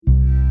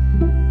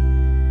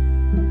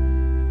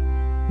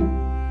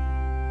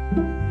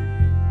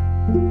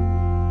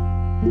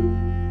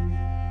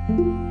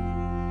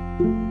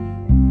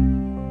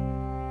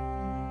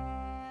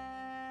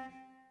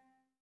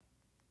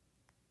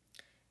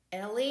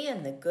Ellie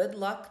and the Good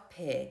Luck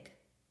Pig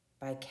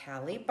by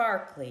Callie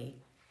Barkley.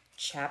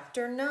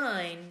 Chapter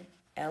 9,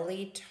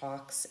 Ellie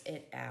Talks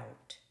It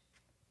Out.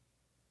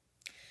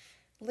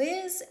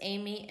 Liz,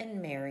 Amy,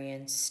 and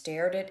Marion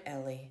stared at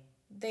Ellie.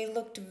 They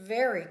looked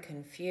very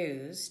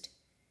confused.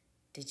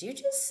 "Did you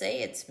just say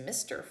it's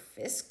Mr.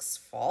 Fisk's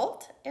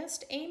fault?"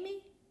 asked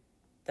Amy.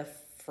 "The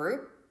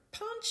fruit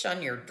punch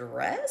on your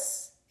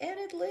dress?"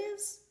 added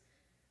Liz.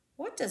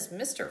 "What does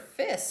Mr.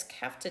 Fisk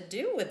have to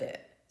do with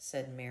it?"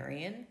 said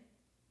Marion.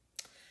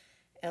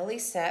 Ellie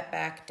sat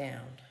back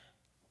down.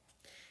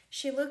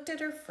 She looked at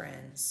her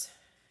friends.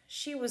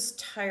 She was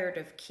tired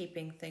of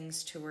keeping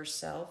things to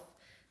herself,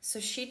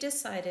 so she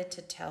decided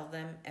to tell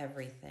them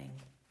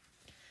everything.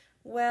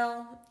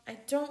 "Well, I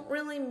don't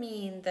really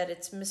mean that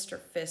it's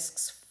Mr.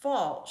 Fisk's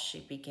fault,"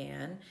 she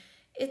began.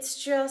 "It's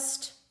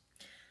just,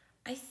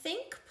 I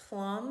think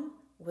Plum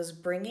was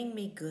bringing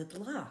me good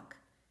luck,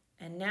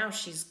 and now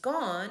she's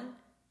gone,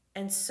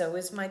 and so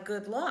is my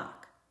good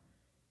luck."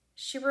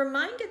 She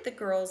reminded the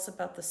girls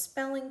about the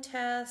spelling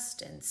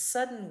test and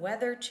sudden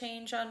weather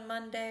change on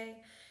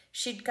Monday.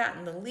 She'd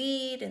gotten the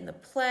lead in the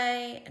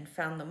play and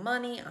found the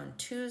money on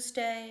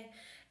Tuesday.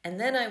 And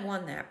then I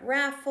won that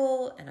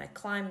raffle and I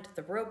climbed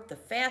the rope the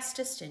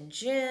fastest in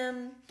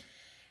gym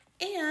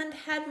and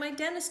had my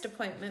dentist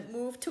appointment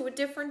moved to a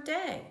different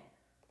day.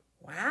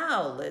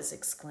 "Wow," Liz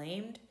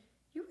exclaimed.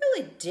 "You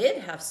really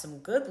did have some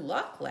good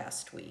luck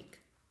last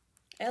week."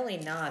 Ellie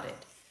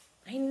nodded.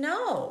 "I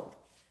know."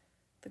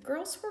 The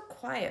girls were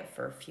quiet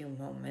for a few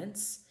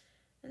moments,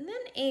 and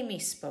then Amy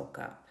spoke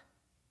up.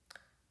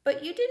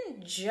 "But you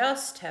didn't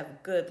just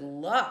have good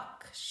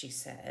luck," she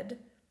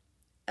said.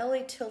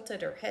 Ellie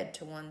tilted her head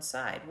to one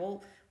side.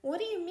 "Well, what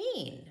do you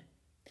mean?"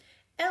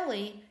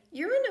 "Ellie,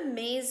 you're an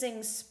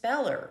amazing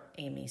speller,"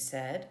 Amy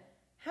said.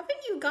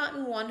 "Haven't you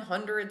gotten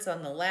 100s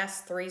on the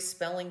last 3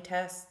 spelling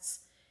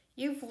tests?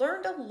 You've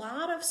learned a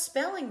lot of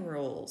spelling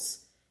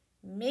rules.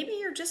 Maybe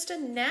you're just a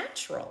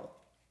natural."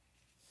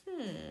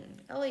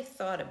 Ellie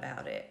thought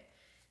about it.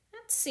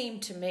 That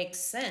seemed to make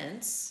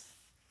sense.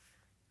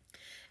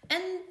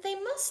 "And they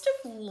must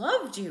have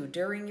loved you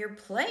during your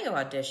play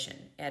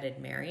audition," added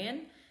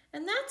Marion,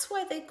 "and that's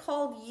why they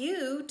called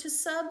you to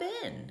sub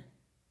in."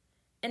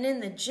 "And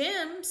in the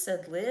gym,"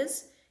 said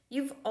Liz,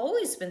 "you've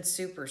always been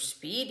super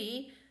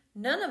speedy.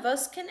 None of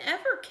us can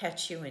ever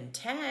catch you in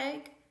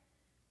tag."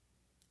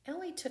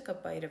 Ellie took a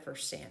bite of her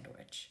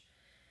sandwich.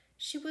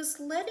 She was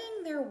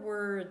letting their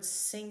words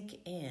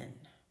sink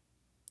in.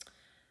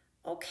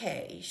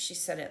 "Okay," she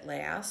said at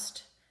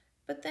last,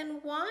 "but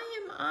then why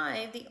am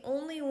I the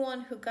only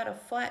one who got a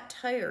flat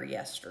tire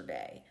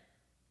yesterday?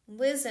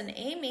 Liz and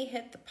Amy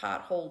hit the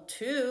pothole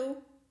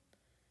too."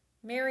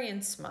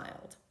 Marion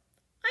smiled.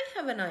 "I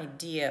have an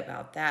idea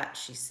about that,"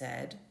 she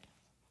said.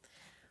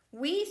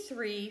 "We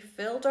 3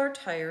 filled our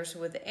tires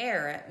with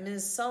air at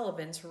Ms.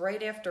 Sullivan's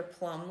right after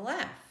Plum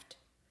left."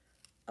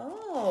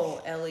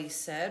 "Oh," Ellie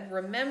said,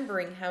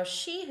 remembering how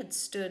she had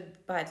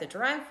stood by the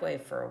driveway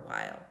for a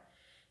while.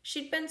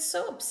 She'd been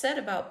so upset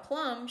about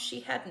Plum,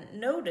 she hadn't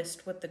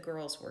noticed what the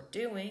girls were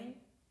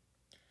doing.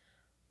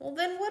 "Well,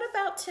 then what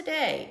about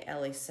today?"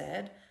 Ellie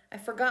said. "I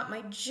forgot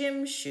my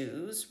gym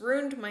shoes,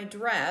 ruined my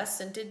dress,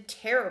 and did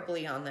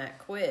terribly on that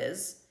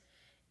quiz."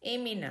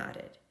 Amy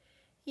nodded.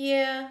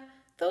 "Yeah,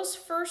 those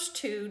first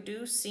 2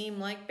 do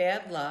seem like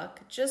bad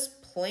luck.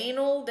 Just plain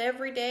old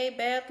everyday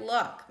bad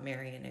luck,"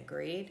 Marion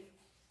agreed.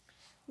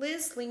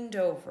 Liz leaned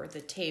over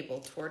the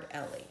table toward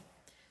Ellie.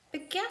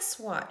 "But guess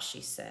what?"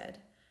 she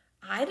said.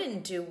 "I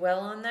didn't do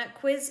well on that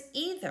quiz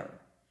either."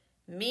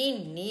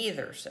 "Me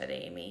neither," said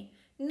Amy.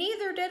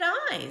 "Neither did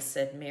I,"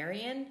 said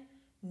Marion.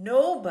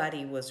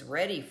 "Nobody was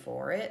ready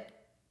for it."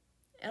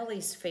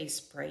 Ellie's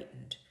face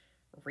brightened.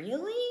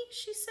 "Really?"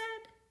 she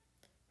said.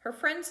 Her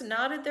friends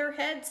nodded their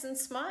heads and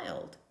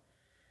smiled.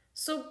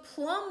 "So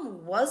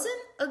Plum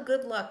wasn't a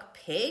good luck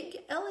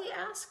pig?" Ellie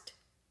asked.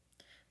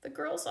 The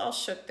girls all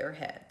shook their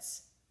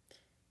heads.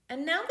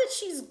 "And now that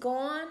she's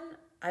gone,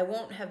 I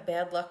won't have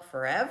bad luck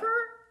forever?"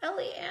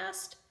 Ellie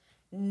asked.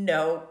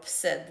 "Nope,"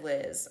 said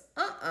Liz.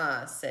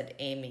 Said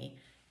Amy.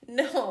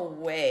 "No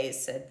way,"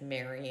 said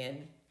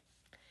Marion.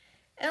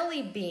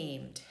 Ellie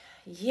beamed.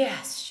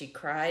 "Yes," she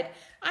cried,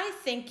 "I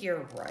think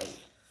you're right."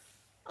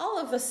 All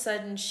of a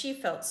sudden, she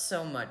felt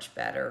so much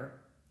better.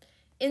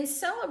 In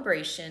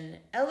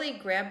celebration, Ellie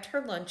grabbed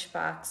her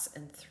lunchbox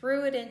and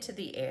threw it into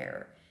the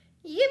air.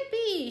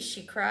 "Yippee!"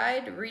 she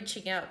cried,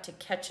 reaching out to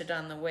catch it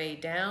on the way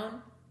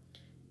down.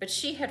 But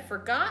she had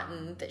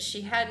forgotten that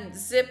she hadn't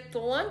zipped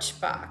the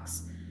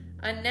lunchbox.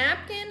 A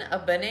napkin, a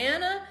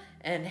banana,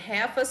 and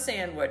half a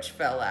sandwich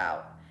fell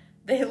out.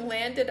 They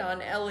landed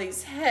on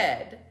Ellie's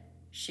head.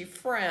 She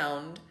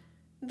frowned.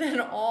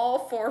 Then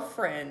all 4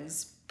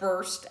 friends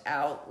burst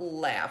out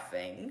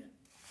laughing.